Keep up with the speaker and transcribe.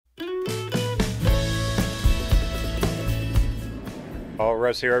All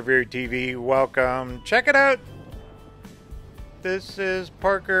Rusty RVerTV, welcome. Check it out. This is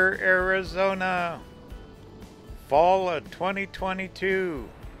Parker, Arizona. Fall of 2022.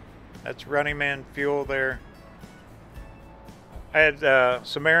 That's Running Man fuel there. I had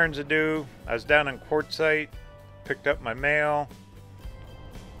some errands to do. I was down in Quartzsite, picked up my mail.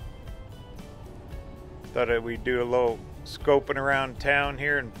 Thought we'd do a little scoping around town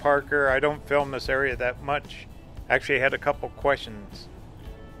here in Parker. I don't film this area that much. Actually, I had a couple questions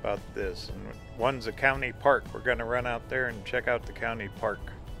about this. And one's a county park. We're going to run out there and check out the county park.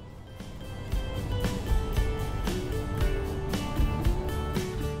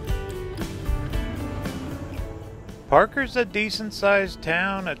 Parker's a decent sized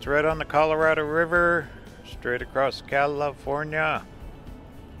town. It's right on the Colorado River, straight across California.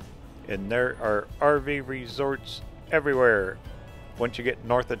 And there are RV resorts everywhere. Once you get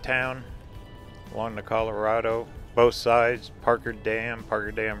north of town, along the Colorado, both sides, Parker Dam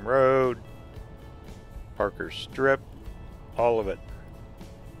Road, Parker Strip, all of it.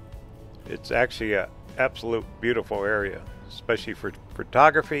 It's actually an absolute beautiful area, especially for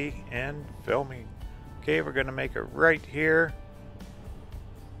photography and filming. Okay, we're going to make it right here.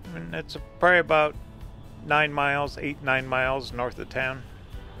 And it's probably about 9 miles, 8-9 miles north of town.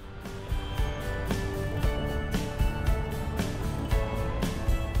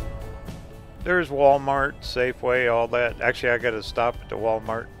 There's Walmart, Safeway, all that. Actually, I got to stop at the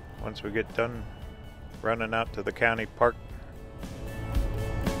Walmart once we get done running out to the county park.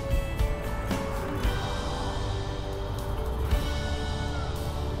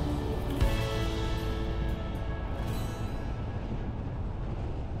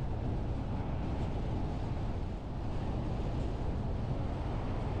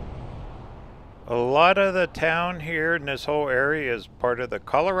 A lot of the town here in this whole area is part of the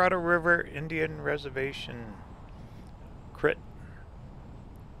Colorado River Indian Reservation CRIT.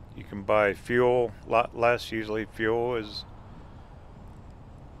 You can buy fuel, a lot less. Usually fuel is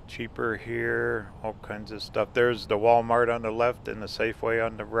cheaper here, all kinds of stuff. There's the Walmart on the left and the Safeway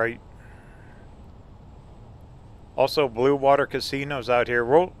on the right. Also, Bluewater Casino's out here.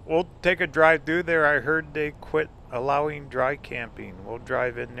 We'll take a drive through there. I heard they quit allowing dry camping. We'll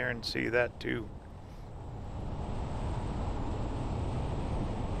drive in there and see that too.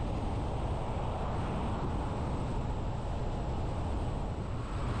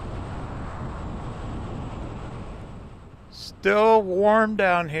 Still warm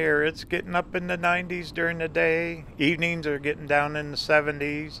down here. It's getting up in the 90s during the day. Evenings are getting down in the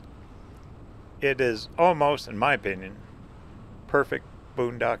 70s. It is almost, in my opinion, perfect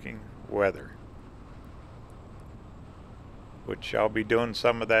boondocking weather. Which I'll be doing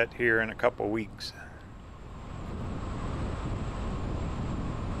some of that here in a couple weeks.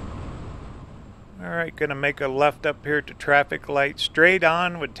 Alright, gonna make a left up here to traffic light. Straight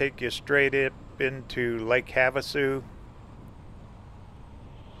on would take you straight up into Lake Havasu,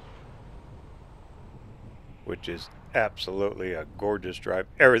 which is absolutely a gorgeous drive.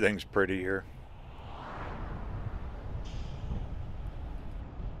 Everything's pretty here.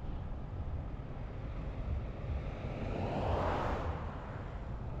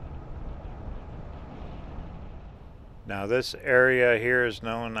 Now this area here is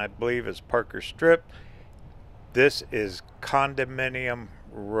known, I believe, as Parker Strip. This is condominium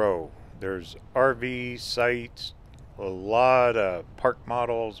row. There's RV sites, a lot of park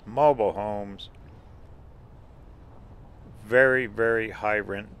models, mobile homes. Very, very high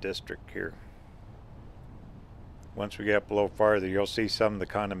rent district here. Once we get up a little farther, you'll see some of the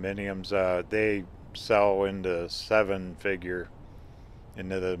condominiums. They sell into 7-figure,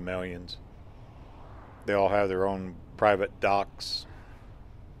 into the millions. They all have their own private docks,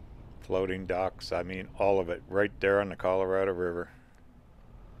 floating docks. I mean, all of it right there on the Colorado River.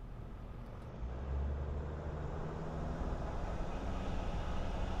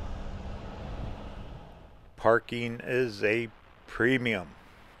 Parking is a premium.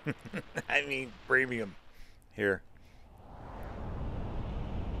 I mean, premium here.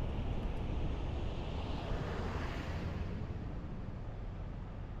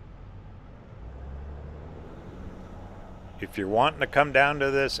 If you're wanting to come down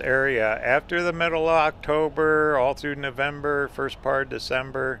to this area after the middle of October, all through November, first part of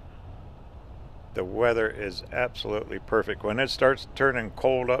December, the weather is absolutely perfect. When it starts turning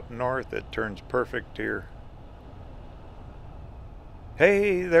cold up north, it turns perfect here.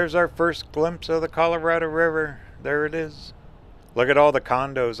 Hey, there's our first glimpse of the Colorado River. There it is. Look at all the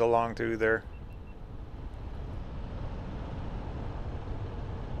condos along through there.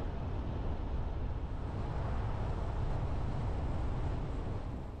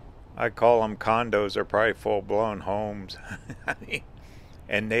 I call them condos. They're probably full-blown homes. I mean,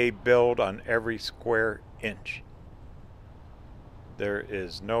 and they build on every square inch. There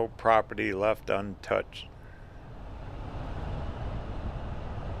is no property left untouched.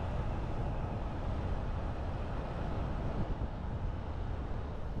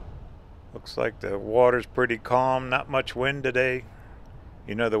 Looks like the water's pretty calm, not much wind today.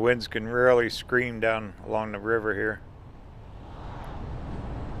 You know, the winds can really scream down along the river here.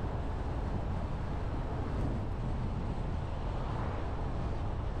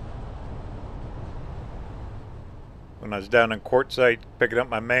 When I was down in Quartzsite picking up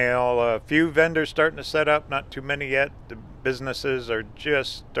my mail, a few vendors starting to set up, not too many yet. The businesses are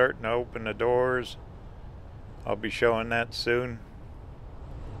just starting to open the doors. I'll be showing that soon.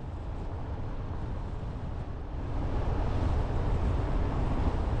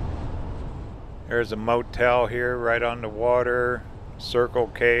 There's a motel here right on the water. Circle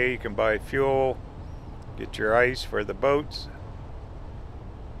K, you can buy fuel, get your ice for the boats.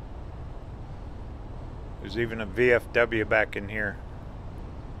 There's even a VFW back in here.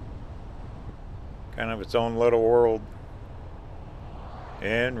 Kind of its own little world.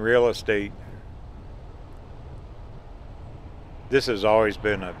 And real estate. This has always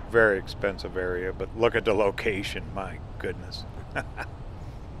been a very expensive area, but look at the location, my goodness.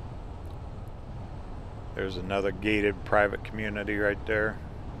 There's another gated private community right there.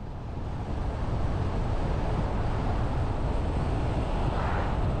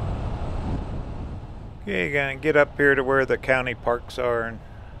 Okay, gonna get up here to where the county parks are, and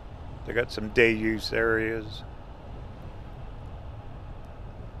they got some day use areas.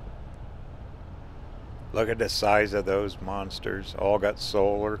 Look at the size of those monsters. All got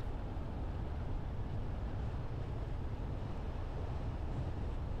solar.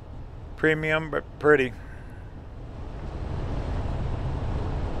 Premium but pretty.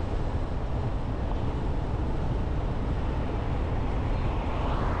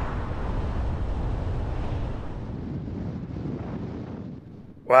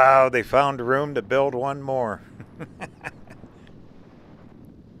 Wow, they found room to build one more.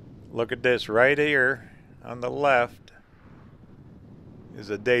 Look at this right here on the left is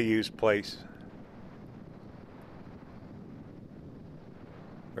a day use place.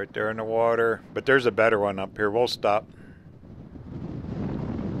 Right there in the water. But there's a better one up here. We'll stop.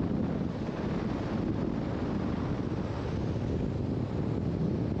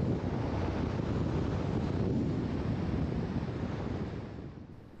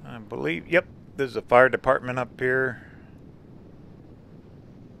 I believe, yep, there's a fire department up here.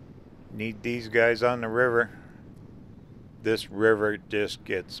 Need these guys on the river. This river just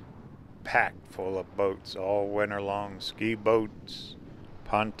gets packed full of boats all winter long. Ski boats,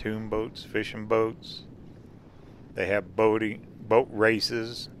 pontoon boats, fishing boats. They have boat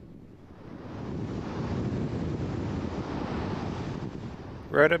races.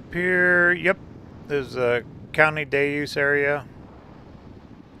 Right up here, yep, there's a county day use area.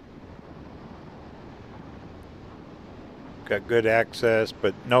 Got good access,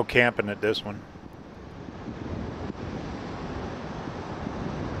 but no camping at this one.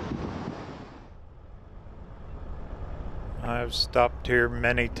 I've stopped here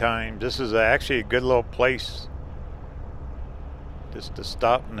many times. This is actually a good little place just to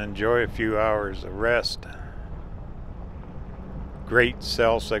stop and enjoy a few hours of rest. Great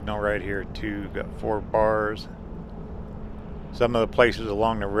cell signal right here too. Got 4 bars. Some of the places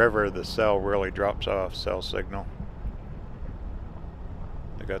along the river, the cell really drops off, cell signal.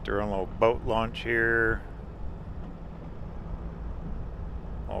 They got their own little boat launch here.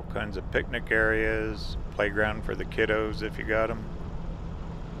 All kinds of picnic areas, playground for the kiddos if you got them.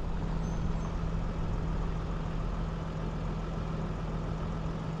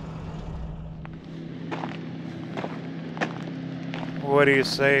 What do you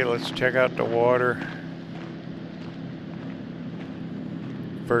say? Let's check out the water.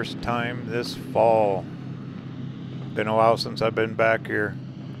 First time this fall. Been a while since I've been back here.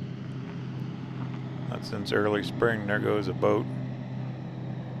 Not since early spring. There goes a boat.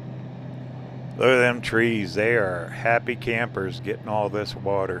 Look at them trees. They are happy campers getting all this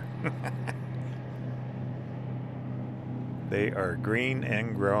water. They are green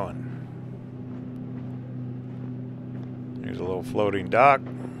and growing. There's a little floating dock.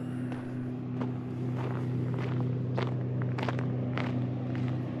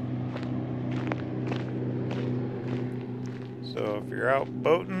 So if you're out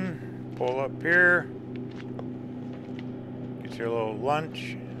boating, pull up here, get your little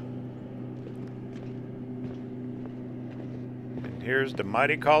lunch. And here's the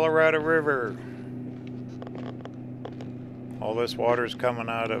mighty Colorado River. All this water is coming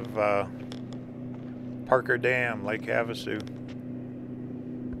out of Parker Dam, Lake Havasu.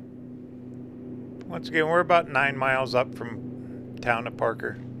 once again, we're about 9 miles up from town of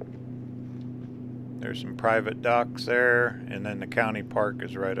Parker. There's some private docks there, and then the county park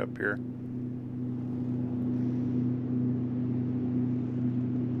is right up here.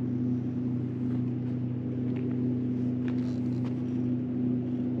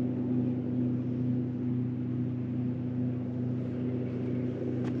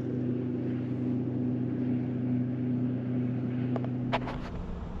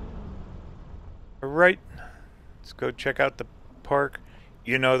 Alright, let's go check out the park.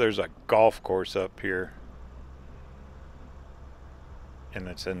 You know there's a golf course up here. And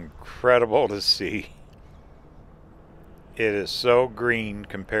it's incredible to see. It is so green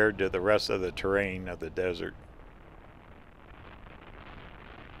compared to the rest of the terrain of the desert.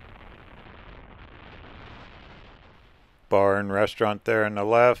 Bar and restaurant there on the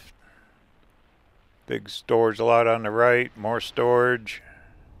left. Big storage lot on the right. More storage.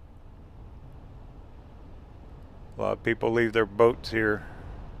 A lot of people leave their boats here.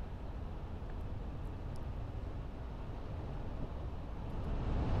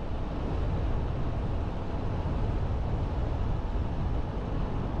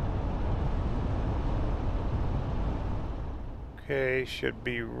 Okay, should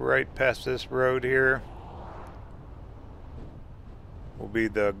be right past this road here. Will be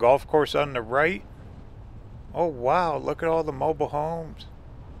the golf course on the right. Oh wow, look at all the mobile homes.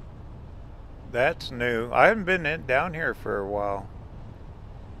 That's new. I haven't been down here for a while.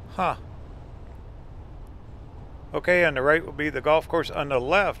 Huh. Okay, on the right will be the golf course. On the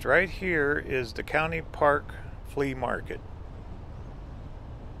left, right here, is the county park flea market.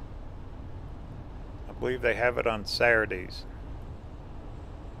 I believe they have it on Saturdays.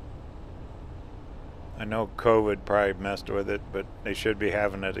 I know COVID probably messed with it, but they should be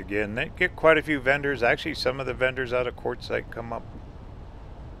having it again. They get quite a few vendors. Actually, some of the vendors out of Quartzsite come up.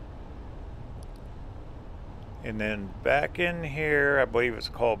 And then back in here, I believe it's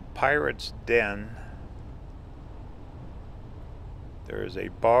called Pirate's Den. There is a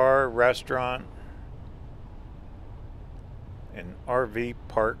bar, restaurant, an RV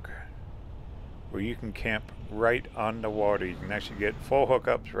park where you can camp right on the water. You can actually get full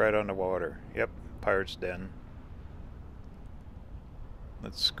hookups right on the water. Yep, Pirate's Den.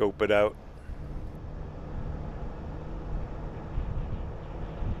 Let's scope it out.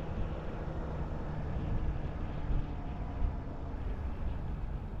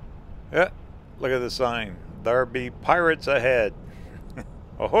 Yeah, look at the sign. There be pirates ahead.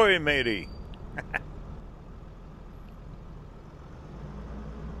 Ahoy, matey.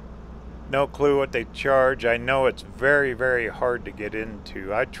 No clue what they charge. I know it's very, very hard to get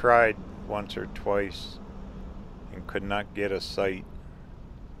into. I tried once or twice and could not get a site.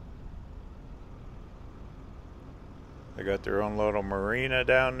 They got their own little marina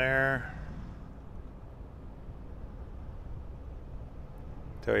down there.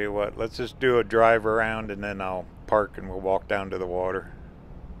 Tell you what, let's just do a drive around and then I'll park and we'll walk down to the water.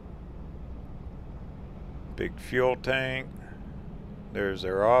 Big fuel tank. There's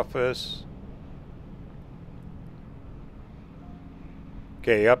their office.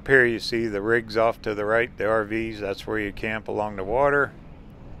 Okay, up here you see the rigs off to the right, the RVs. That's where you camp along the water.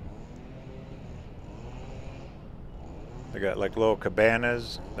 They got like little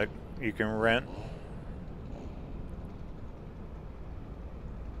cabanas that you can rent.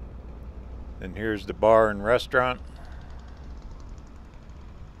 And here's the bar and restaurant.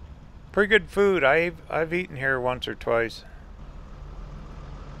 Pretty good food. I've eaten here once or twice.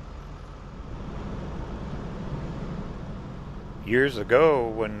 Years ago,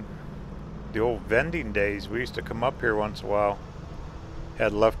 when the old vending days, we used to come up here once in a while.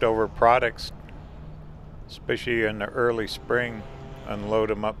 Had leftover products, especially in the early spring. Unload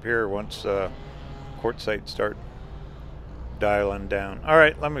them up here once Quartzsite start dialing down.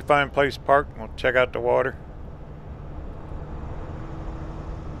 Alright, let me find a place to park and we'll check out the water.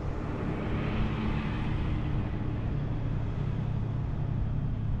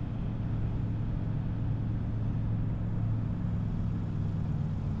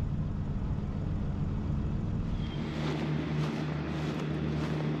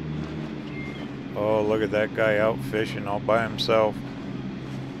 Oh, look at that guy out fishing all by himself.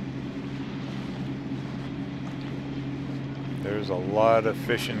 There's a lot of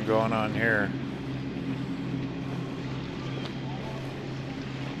fishing going on here.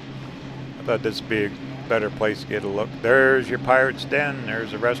 I thought this would be a better place to get a look. There's your Pirate's Den.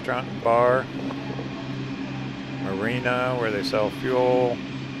 There's a restaurant and bar. Marina where they sell fuel.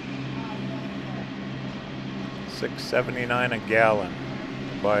 $6.79 a gallon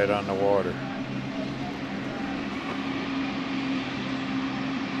to buy it on the water.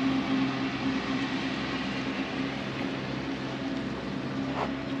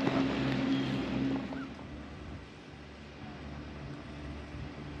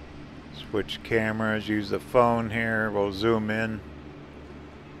 Switch cameras, use the phone here. We'll zoom in.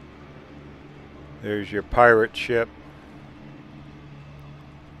 There's your pirate ship.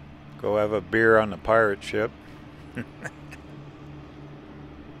 Go have a beer on the pirate ship.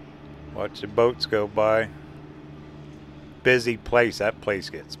 Watch the boats go by. Busy place. That place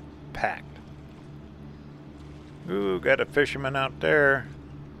gets packed. Ooh, got a fisherman out there.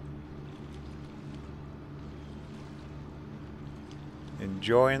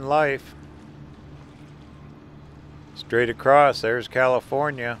 Enjoying life. Straight across, there's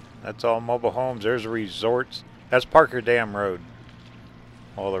California. That's all mobile homes. There's resorts. That's Parker Dam Road.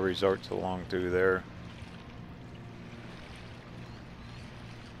 All the resorts along through there.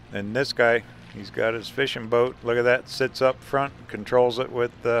 And this guy, he's got his fishing boat. Look at that, sits up front, controls it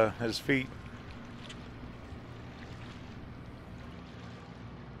with his feet.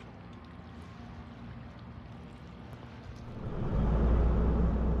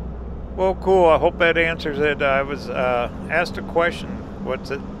 Well, cool. I hope that answers it. I was asked a question. What's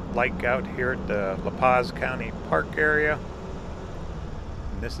it like out here at the Paz County Park area?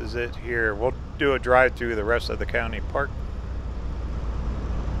 And this is it here. We'll do a drive through the rest of the county park.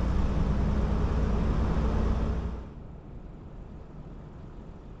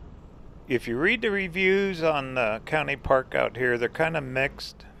 If you read the reviews on the county park out here, they're kind of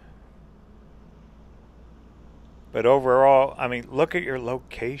mixed. But overall, I mean, look at your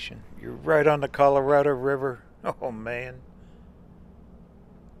location. You're right on the Colorado River. Oh, man.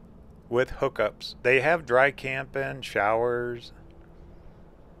 With hookups. They have dry camping, showers,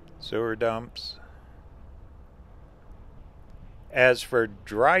 sewer dumps. As for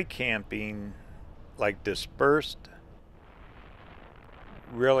dry camping, like dispersed,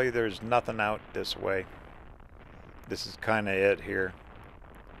 really there's nothing out this way. This is kind of it here.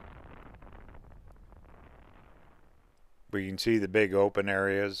 But you can see the big open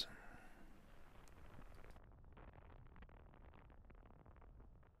areas.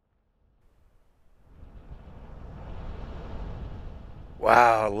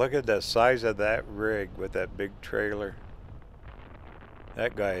 Wow, look at the size of that rig with that big trailer.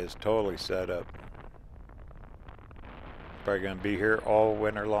 That guy is totally set up. Probably gonna be here all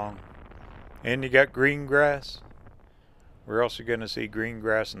winter long. And you got green grass. Where else are you gonna see green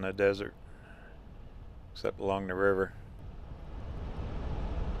grass in the desert? Except along the river.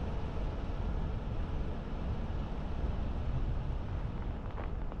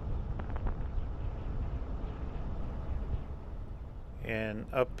 And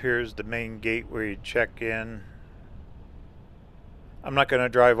up here's the main gate where you check in. I'm not going to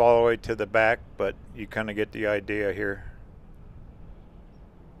drive all the way to the back, but you kind of get the idea here.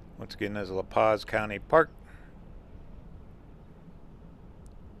 Once again, this is La Paz County Park.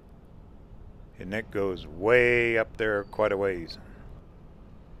 And it goes way up there quite a ways.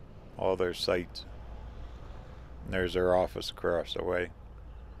 All their sites. And there's their office across the way.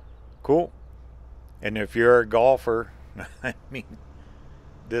 Cool. And if you're a golfer, I mean,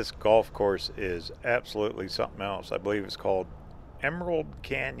 this golf course is absolutely something else. I believe it's called Emerald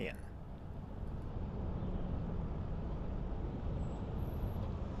Canyon.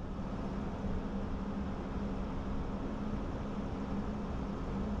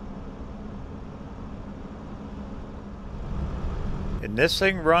 And this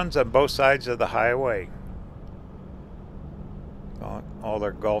thing runs on both sides of the highway. All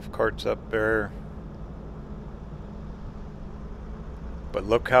their golf carts up there. But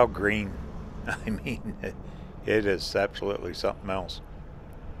look how green. I mean, it is absolutely something else.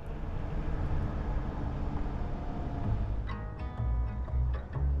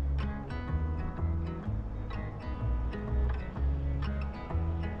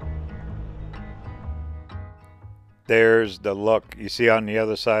 There's the look. You see on the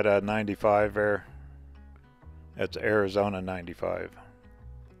other side of 95 there? That's Arizona 95.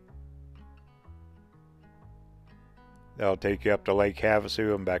 That'll take you up to Lake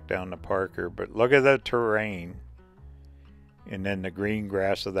Havasu and back down to Parker. But look at the terrain. And then the green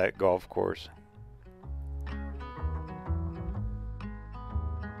grass of that golf course.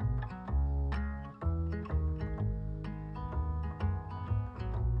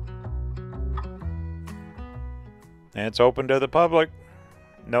 And it's open to the public.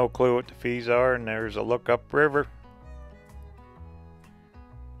 No clue what the fees are. And there's a look up river.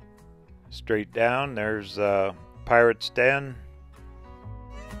 Straight down, there's Pirate's Den.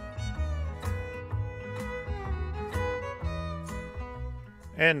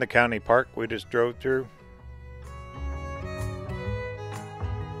 And the county park we just drove through.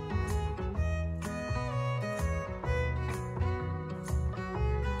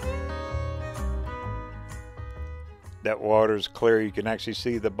 That water's clear. You can actually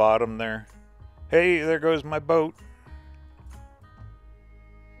see the bottom there. Hey, there goes my boat.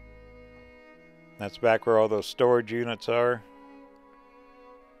 That's back where all those storage units are.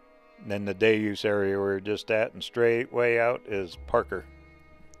 And then the day use area we're just at, and straight way out is Parker,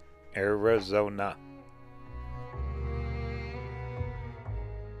 Arizona.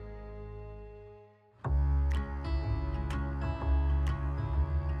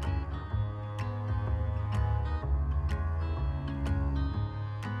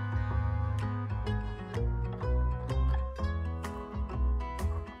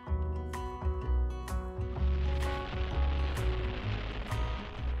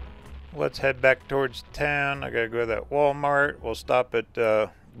 Let's head back towards town. I gotta go to that Walmart. We'll stop at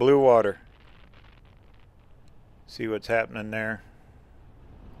Bluewater. See what's happening there.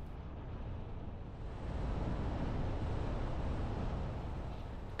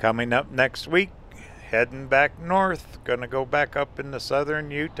 Coming up next week, heading back north. Gonna go back up into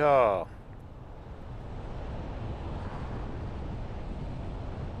southern Utah.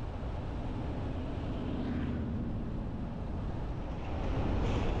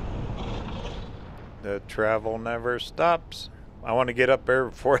 The travel never stops. I want to get up there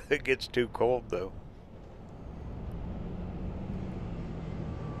before it gets too cold, though.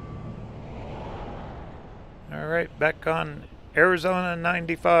 All right, back on Arizona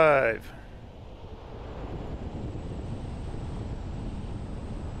 95.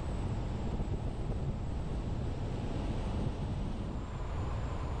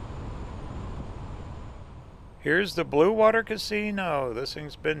 Here's the Bluewater Casino. This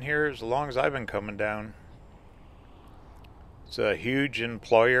thing's been here as long as I've been coming down. It's a huge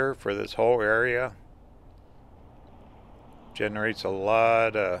employer for this whole area. Generates a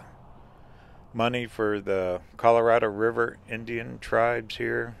lot of money for the Colorado River Indian tribes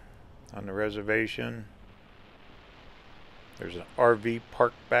here on the reservation. There's an RV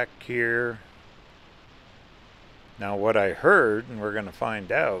park back here. Now what I heard, and we're going to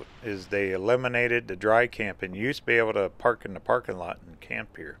find out, is they eliminated the dry camping. You used to be able to park in the parking lot and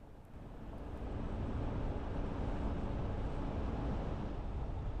camp here.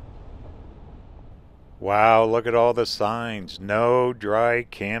 Wow, look at all the signs. No dry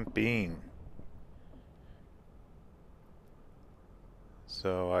camping.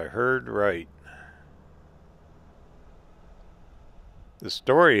 So I heard right. The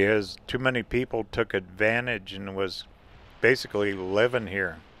story is too many people took advantage and was basically living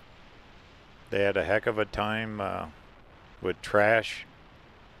here. They had a heck of a time with trash.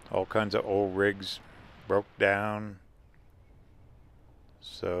 All kinds of old rigs broke down.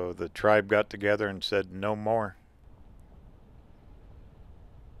 So the tribe got together and said no more.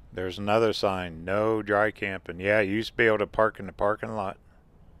 There's another sign, no dry camping. Yeah, you used to be able to park in the parking lot.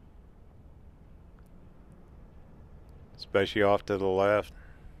 Especially off to the left.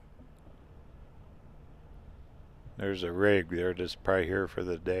 There's a rig. They're just probably here for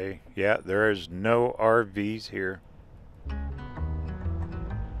the day. Yeah, there is no RVs here.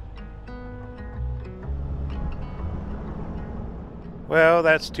 Well,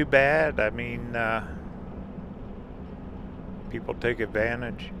 that's too bad. I mean, people take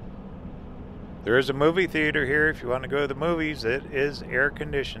advantage. There is a movie theater here if you want to go to the movies. It is air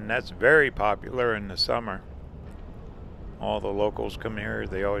conditioned. That's very popular in the summer. All the locals come here.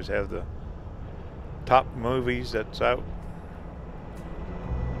 They always have the top movies that's out.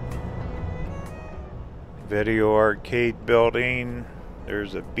 Video arcade building.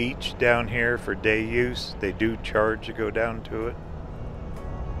 There's a beach down here for day use. They do charge to go down to it.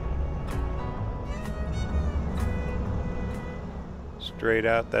 Straight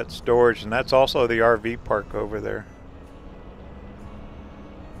out, that storage, and that's also the RV park over there.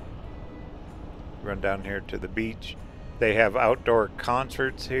 Run down here to the beach. They have outdoor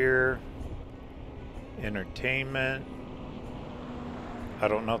concerts here, entertainment. I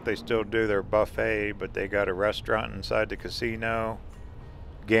don't know if they still do their buffet, but they got a restaurant inside the casino.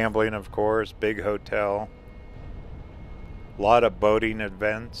 Gambling, of course, big hotel. A lot of boating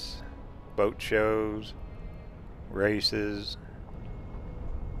events, boat shows, races.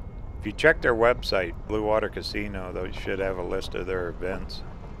 If you check their website, Bluewater Casino, they should have a list of their events.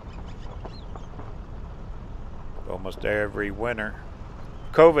 Almost every winter.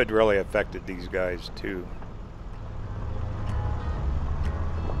 COVID really affected these guys too.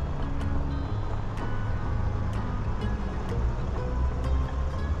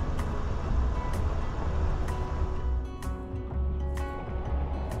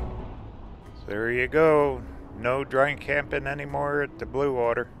 So there you go. No dry camping anymore at the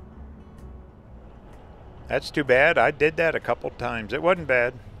Bluewater. That's too bad. I did that a couple times. It wasn't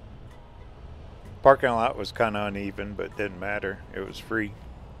bad. Parking lot was kind of uneven, but it didn't matter. It was free.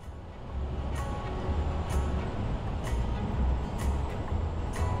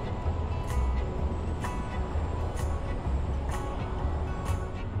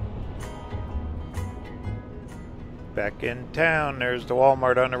 Back in town, there's the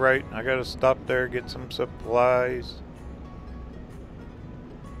Walmart on the right. I gotta stop there, get some supplies.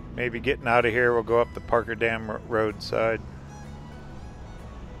 Maybe getting out of here, we'll go up the Parker Dam Road side.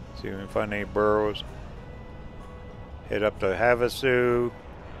 See if we can find any burros. Head up to Havasu.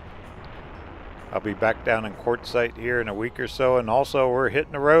 I'll be back down in Quartzsite here in a week or so, and also we're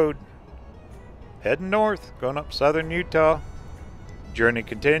hitting the road. Heading north, going up southern Utah. Journey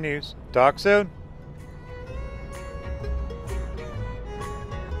continues. Talk soon.